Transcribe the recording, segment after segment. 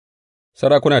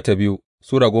Sarakuna ta biyu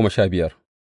Sura 15.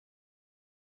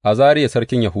 Azariya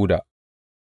sarkin Yahuda.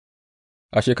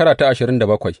 A shekara ta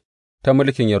 27 ta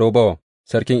mulkin Yerobowam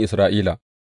sarkin Isra'ila,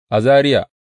 Azariya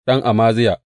ɗan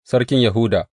Amaziya sarkin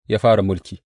Yahuda ya fara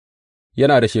mulki,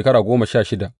 yana da shekara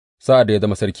 16 sa'ad da ya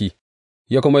zama sarki,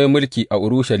 ya kuma yi mulki a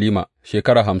Urushalima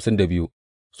shekara 52.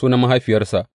 Sunan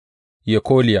mahaifiyarsa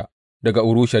Yekoliya daga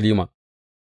Urushalima.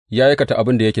 Ya aikata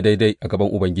abin da yake daidai a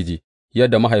gaban Ubangiji,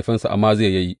 yadda mahaifinsa Amaziya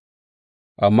ya yi,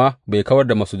 amma bai kawar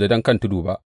da masujadan kan tudu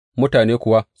ba, mutane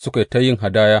kuwa suka yi ta yin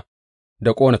hadaya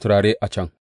da ƙona turare a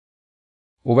can.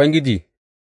 Ubangiji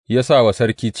ya sa wa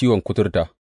sarki ciwon kuturta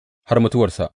har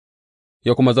mutuwarsa,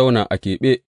 ya kuma zauna a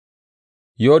keɓe.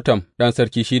 Yotam ɗan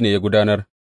sarki shi ne ya gudanar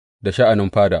da sha'anin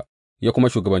fada, ya kuma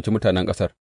shugabanci mutanen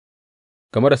ƙasar.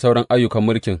 Game da sauran ayyukan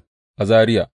mulkin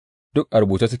Azariya, duk a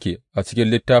rubuce suke a cikin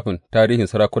littafin tarihin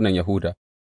sarakunan Yahuda.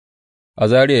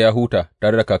 Azariya ya huta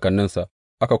tare da kakanninsa,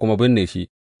 aka kuma binne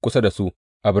shi kusa da su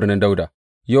a birnin Dawuda,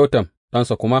 Yotam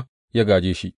ɗansa kuma ya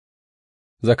gāje shi.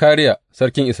 Zakariya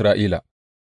sarkin Isra'ila.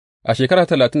 A shekara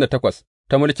 38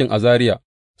 ta mulkin Azariya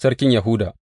sarkin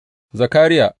Yahuda,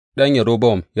 Zakariya ɗan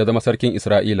Yerobowam ya zama sarkin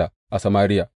Isra'ila a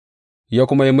Samariya, ya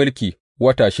kuma yi mulki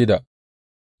wata shida,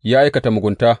 ya aikata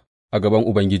mugunta a gaban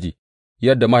Ubangiji,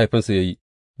 yadda mahaifinsa ya yi,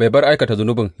 bai bar aikata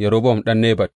zunubin Yerobowam ɗan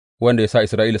Nebat wanda ya sa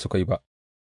Isra'ila suka yi ba.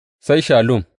 Sai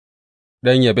Shallum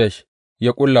ɗan Yabesh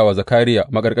ya ƙulla wa Zakariya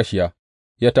maƙarƙashiya,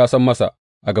 ya tasam masa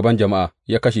a gaban jama'a,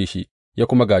 ya kashe shi, ya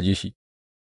kuma gāje shi.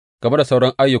 Game da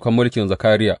sauran ayyukan mulkin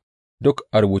Zakariya, duk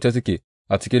a rubuce suke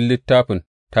a cikin littafin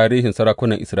tarihin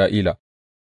sarakunan Isra'ila.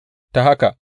 Ta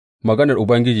haka maganar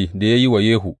Ubangiji da ya yi wa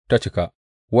Yehu ta cika,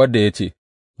 wadda ya ce,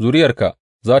 Zuriyarka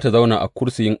za tă zauna a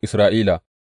kursiyin Isra'ila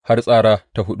har tsara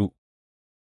ta huɗu.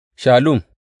 Shallum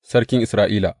sarkin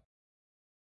Isra'ila.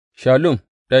 Shallum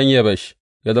ɗan Yabesh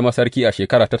ya zama sarki a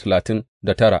shekara ta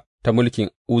 39 ta mulkin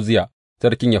Uzziya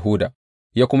sarkin Yahuda,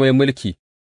 ya kuma yi mulki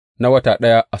na wata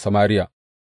ɗaya a Samariya.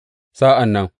 Sa'an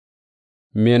nan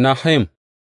Menahem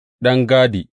ɗan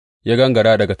Gadi ya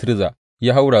gangara daga Tirza,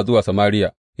 ya haura zuwa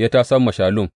Samariya, ya tasam ma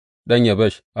Shallum ɗan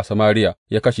Yabesh a Samariya,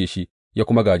 ya kashe shi, ya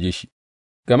kuma gāje shi.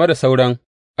 Game da sauran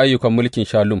ayyukan mulkin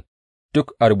Shallum,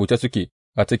 duk a rubuce suke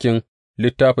a cikin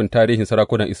littafin tarihin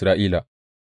sarakunan Isra'ila.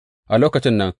 A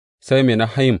lokacin nan sai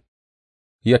Menahem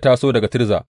ya taso daga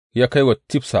Tirza, ya kai wa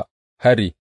Tifsa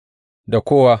hari da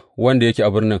kowa wanda yake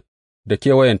a birnin da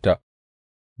kewayenta,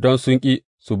 don sun ƙi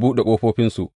su buɗe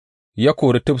ƙofofinsu, ya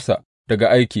kori Tifsa daga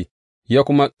aiki, ya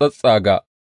kuma tsattsaga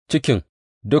cikin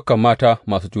dukan mata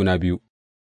masu juna biyu.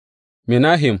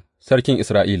 Menahem sarkin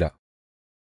Isra'ila.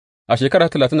 A shekara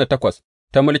 38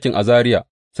 ta mulkin Azariya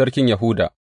sarkin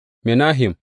Yahuda,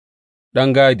 Menahem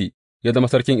ɗan Gadi ya zama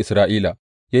sarkin Isra'ila,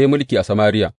 ya yi mulki a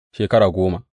Samariya shekara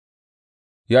 10.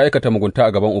 Ya aikata mugunta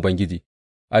a gaban Ubangiji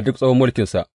a duk tsawon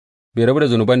mulkinsa, bai rabu da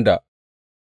zunuban da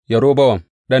Yerobowam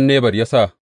ɗan Nebat ya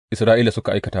sa Isra'ila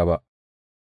suka aikata ba.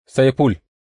 Sai Ful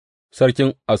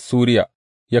sarkin Assuriya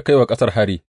ya kai wa ƙasar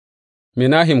hari,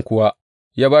 Menahem kuwa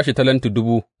ya ba shi talenti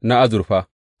 1000 na azurfa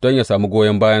don yă sami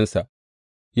goyon bayansa,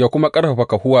 ya kuma ƙarfafa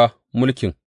kahuwa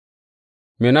mulkin.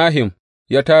 Menahem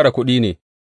ya tara kuɗi ne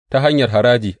ta hanyar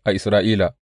haraji a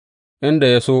Isra'ila, inda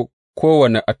ya so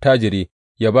kowane attajiri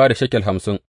ya ba da shekel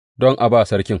 50 don a ba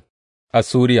sarkin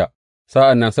Assuriya.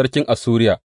 Sa'an nan sarkin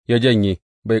Assuriya ya janye,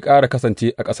 bai ƙara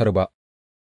kasance a ƙasar ba.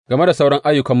 Game da sauran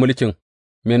ayyukan mulkin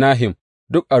Menahem,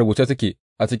 duk a rubuce suke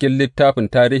a cikin littafin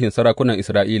tarihin sarakunan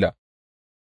Isra'ila.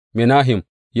 Menahem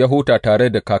ya huta tare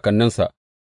da kakanninsa,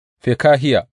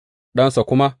 Fekahiya ɗansa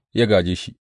kuma ya gāje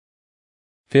shi.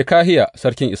 Fekahiya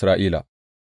sarkin Isra'ila.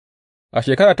 A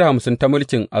shekara ta 50 ta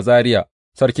mulkin Azariya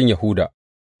sarkin Yahuda,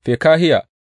 Fekahiya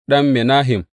ɗan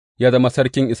Menahem ya zama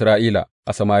sarkin Isra'ila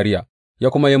a Samariya, ya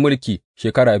kuma yi mulki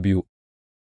shekara 2.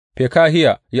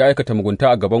 Fekahiya ya aikata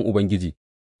mugunta a gaban Ubangiji,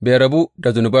 bai rabu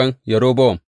da zunuban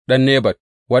Yerobowam ɗan Nebat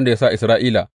wanda ya sa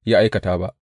Isra'ila ya aikata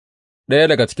ba. Ɗaya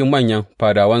daga cikin manyan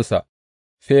fadawansa,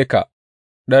 Feka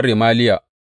ɗan Remaliya,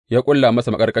 ya ƙulla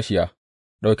masa maƙarƙashiya,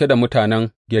 ɗauke da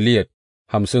mutanen Gileyad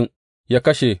 50, ya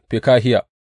kashe Fekahiya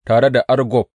tare da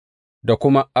Argob da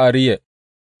kuma Ariye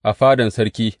a fadan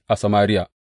sarki a Samariya.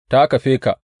 Ta haka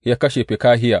Feka ya kashe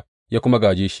Fekahiya, ya kuma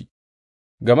gāje shi.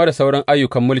 Game da sauran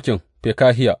ayyukan mulkin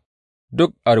Fekahiya,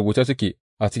 duk a rubuce suke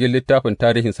a cikin littafin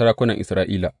tarihin sarakunan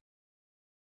Isra'ila.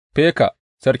 Feka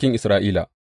sarkin Isra'ila.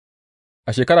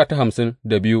 A shekara ta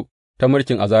 52 ta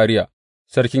mulkin Azariya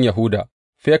sarkin Yahuda,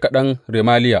 Feka ɗan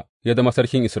Remaliya ya zama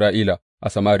sarkin Isra'ila a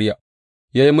Samariya,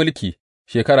 ya yi mulki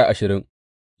shekara 20,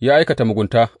 ya aikata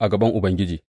mugunta a gaban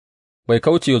Ubangiji, bai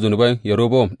kauce wa zunuban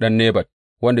Yerobowam ɗan Nebat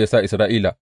wanda ya sa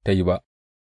Isra'ila ta yi ba.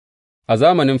 A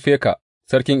zamanin Feka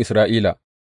sarkin Isra'ila,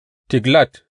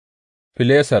 Tiglat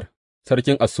Fileser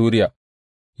sarkin Assuriya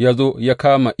ya zo ya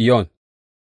kama Iyon,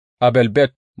 Abel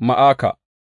Bet Ma'aka,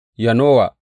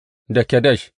 Yanowa da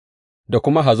Kedesh da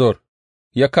kuma Hazor,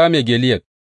 ya kame Gileyad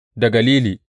da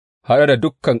Galili haɗe da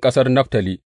dukan ƙasar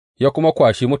Naftali, ya kuma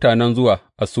kwashi mutanen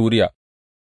zuwa Assuriya.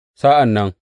 Sa'an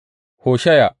nan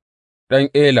Hosheya ɗan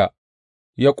Ela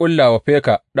ya ƙulla wa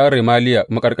Feka ɗan Remaliya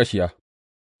maƙarƙashiya,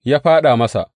 ya fāɗa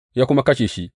masa ya kuma kashe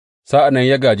shi, sa'an nan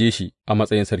ya gāje shi a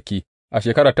matsayin sarki a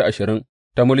shekara ta 20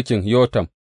 ta mulkin Yotam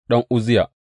ɗan Uzziya.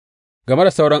 Game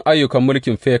da sauran ayyukan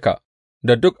mulkin Feka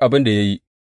da duk abin da ya yi,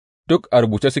 duk a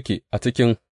rubuce suke a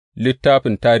cikin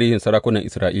littafin tarihin sarakunan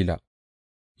Isra'ila.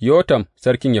 Yotam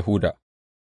sarkin Yahuda.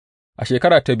 A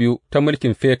shekara ta biyu ta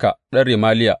mulkin Feka ɗan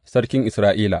Remaliya sarkin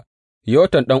Isra'ila,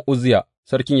 Yotam ɗan Uzziya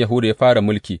sarkin Yahuda ya fara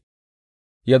mulki,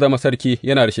 ya zama sarki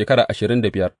yana da shekara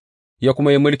 25, ya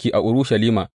kuma yi mulki a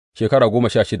Urushalima shekara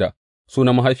 16.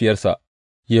 Sunan mahaifiyarsa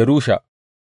Yerusha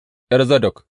 ’yar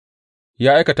Zadok.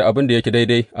 Ya aikata abin da yake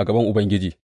daidai a gaban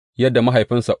Ubangiji, yadda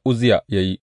mahaifinsa Uzziya ya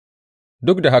yi.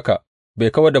 Duk da haka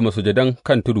bai kawar da masujadan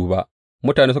kan tudu ba,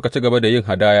 mutane suka ci gaba da yin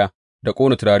hadaya da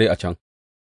ƙona turare a can.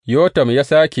 Yotam ya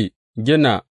sāke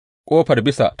gina ƙofar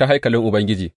bisa ta haikalin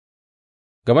Ubangiji.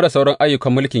 Game da sauran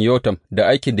ayyukan mulkin Yotam da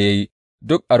aikin da ya yi,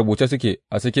 duk a rubuce suke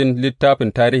a cikin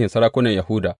littafin tarihin sarakunan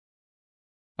Yahuda.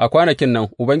 A kwanakin nan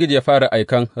Ubangiji ya fara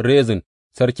aikan Rezin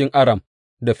sarkin Aram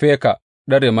da Feka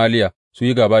ɗan Remaliya su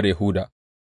yi gāba da Yahuda.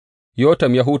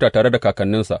 Yotam ya huta tare da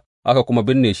kakanninsa, aka kuma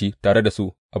binne shi tare da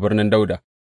su a birnin Dawuda,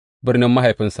 birnin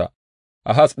mahaifinsa,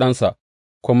 Ahaz ɗansa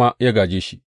kuma ya gāje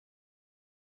shi.